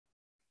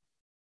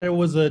There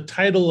was a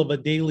title of a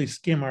Daily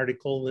Skim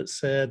article that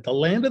said, "The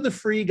land of the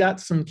free got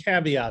some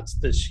caveats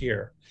this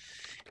year."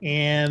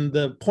 And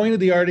the point of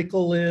the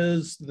article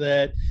is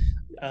that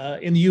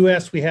in the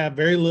US, we have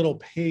very little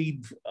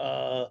paid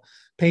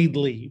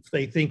leave.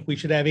 They think we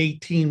should have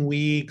 18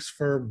 weeks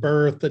for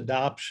birth,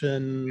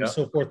 adoption, Yeah.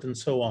 so forth and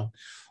so on.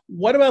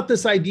 What about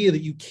this idea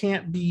that you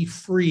can't be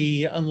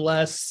free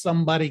unless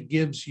somebody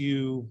gives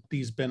you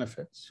these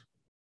benefits?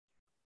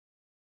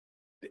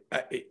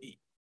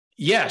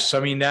 Yes, I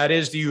mean that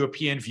is the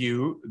European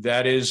view.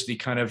 That is the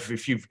kind of,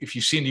 if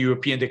you've seen the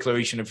European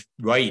Declaration of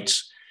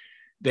Rights,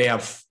 they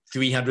have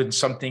 300 and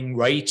something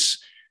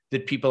rights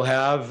that people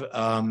have.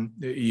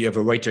 You have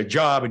a right to a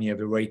job, and you have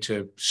a right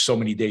to so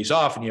many days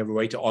off, and you have a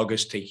right to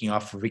August taking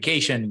off for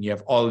vacation, and you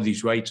have all of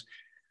these rights.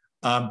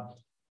 That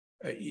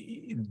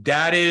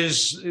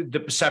is the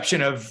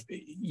perception of,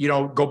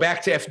 go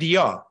back to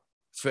FDR,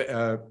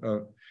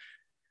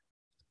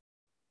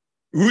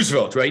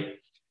 Roosevelt, right?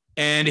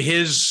 And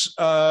his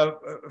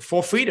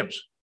 4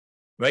 freedoms,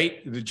 right?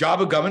 The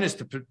job of government is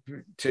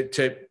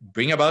to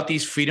bring about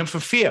these freedoms from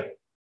fear.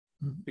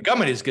 The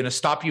government is going to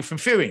stop you from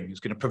fearing. It's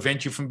going to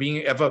prevent you from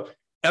being ever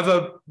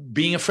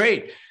being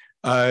afraid.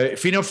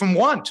 Freedom from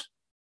want.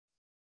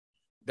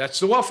 That's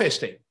the welfare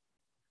state.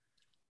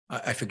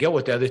 I forget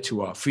what the other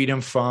 2 are.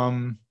 Freedom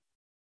from,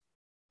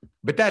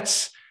 but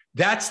that's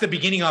the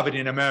beginning of it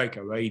in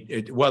America, right?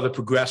 The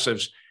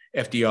progressives,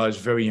 FDR is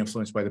very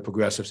influenced by the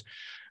progressives.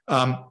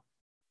 The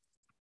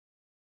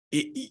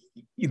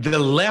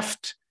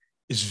left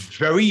is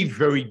very,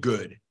 very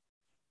good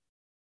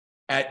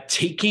at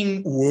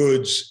taking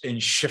words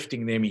and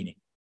shifting their meaning.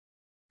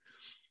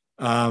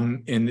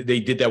 And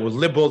they did that with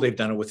liberal, they've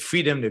done it with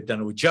freedom, they've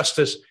done it with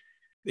justice.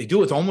 They do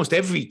it with almost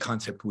every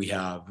concept we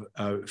have.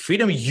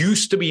 Freedom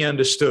used to be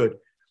understood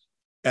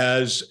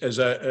as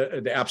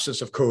the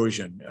absence of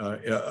coercion,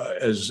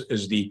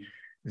 as the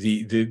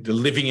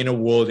living in a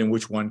world in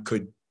which one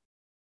could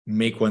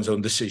make one's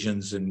own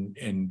decisions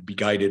and be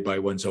guided by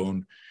one's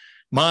own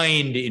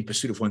mind in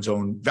pursuit of one's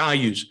own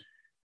values.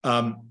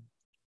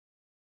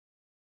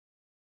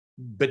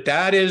 But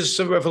that is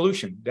a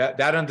revolution.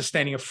 That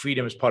understanding of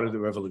freedom is part of the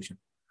revolution,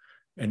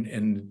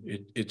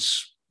 and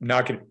it's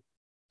not going to.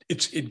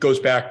 It goes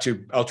back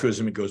to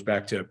altruism. It goes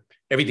back to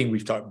everything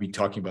we've been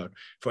talking about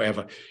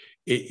forever.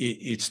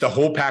 It's the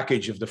whole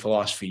package of the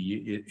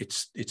philosophy.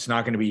 It's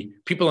not going to be.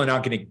 People are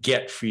not going to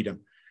get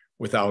freedom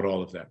without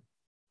all of that.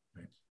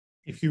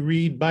 If you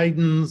read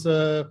Biden's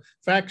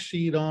fact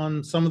sheet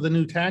on some of the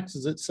new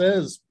taxes, it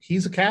says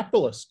he's a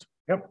capitalist.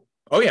 Yep.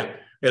 Oh yeah.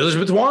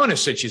 Elizabeth Warren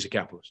has said she's a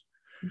capitalist.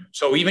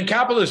 So even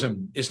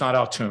capitalism is not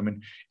our term.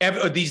 And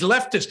these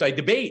leftists I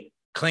debate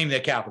claim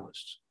they're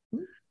capitalists.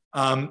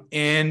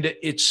 And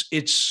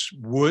its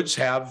words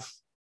have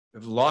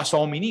lost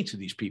all meaning to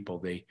these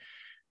people.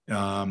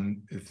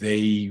 And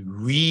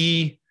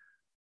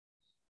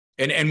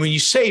when you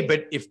say,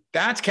 but if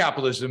that's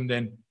capitalism,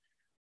 then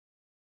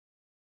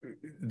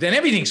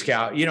everything's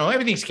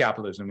everything's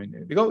capitalism.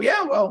 And they go,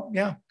 yeah, well,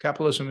 yeah,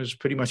 capitalism is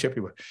pretty much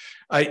everywhere.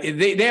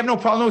 They have no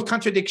problem with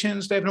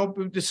contradictions.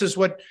 This is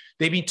what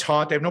they've been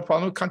taught. They have no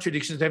problem with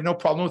contradictions. They have no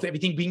problem with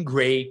everything being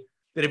gray,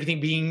 that everything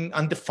being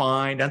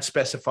undefined,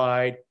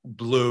 unspecified,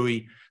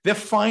 blurry. They're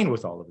fine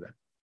with all of that.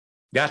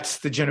 That's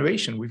the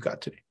generation we've got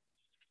today.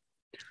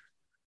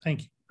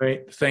 Thank you.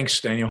 Great.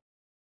 Thanks, Daniel.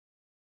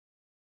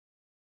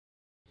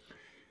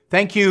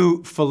 Thank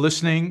you for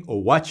listening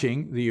or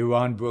watching the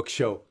Yaron Brook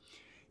Show.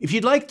 If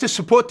you'd like to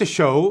support the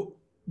show,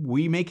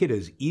 we make it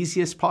as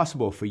easy as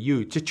possible for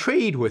you to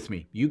trade with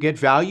me. You get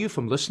value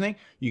from listening.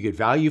 You get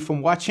value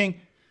from watching.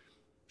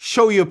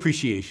 Show your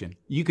appreciation.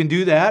 You can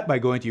do that by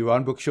going to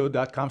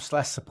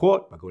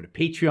yaronbrookshow.com/support, by going to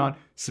Patreon,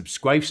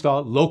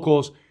 Subscribestar,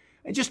 Locals,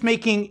 and just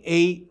making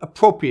a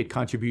appropriate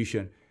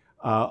contribution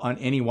on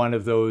any one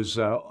of those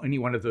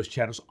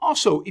channels.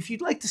 Also, if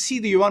you'd like to see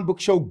the Yaron Brook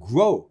Show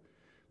grow,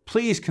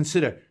 please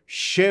consider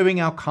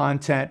sharing our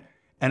content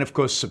and, of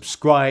course,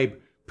 subscribe.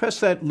 Press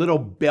that little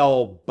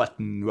bell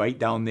button right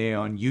down there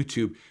on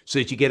YouTube so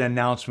that you get an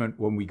announcement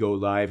when we go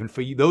live. And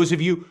for those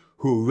of you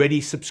who are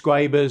already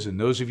subscribers and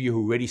those of you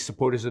who are already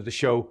supporters of the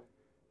show,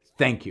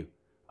 thank you.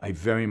 I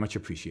very much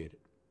appreciate it.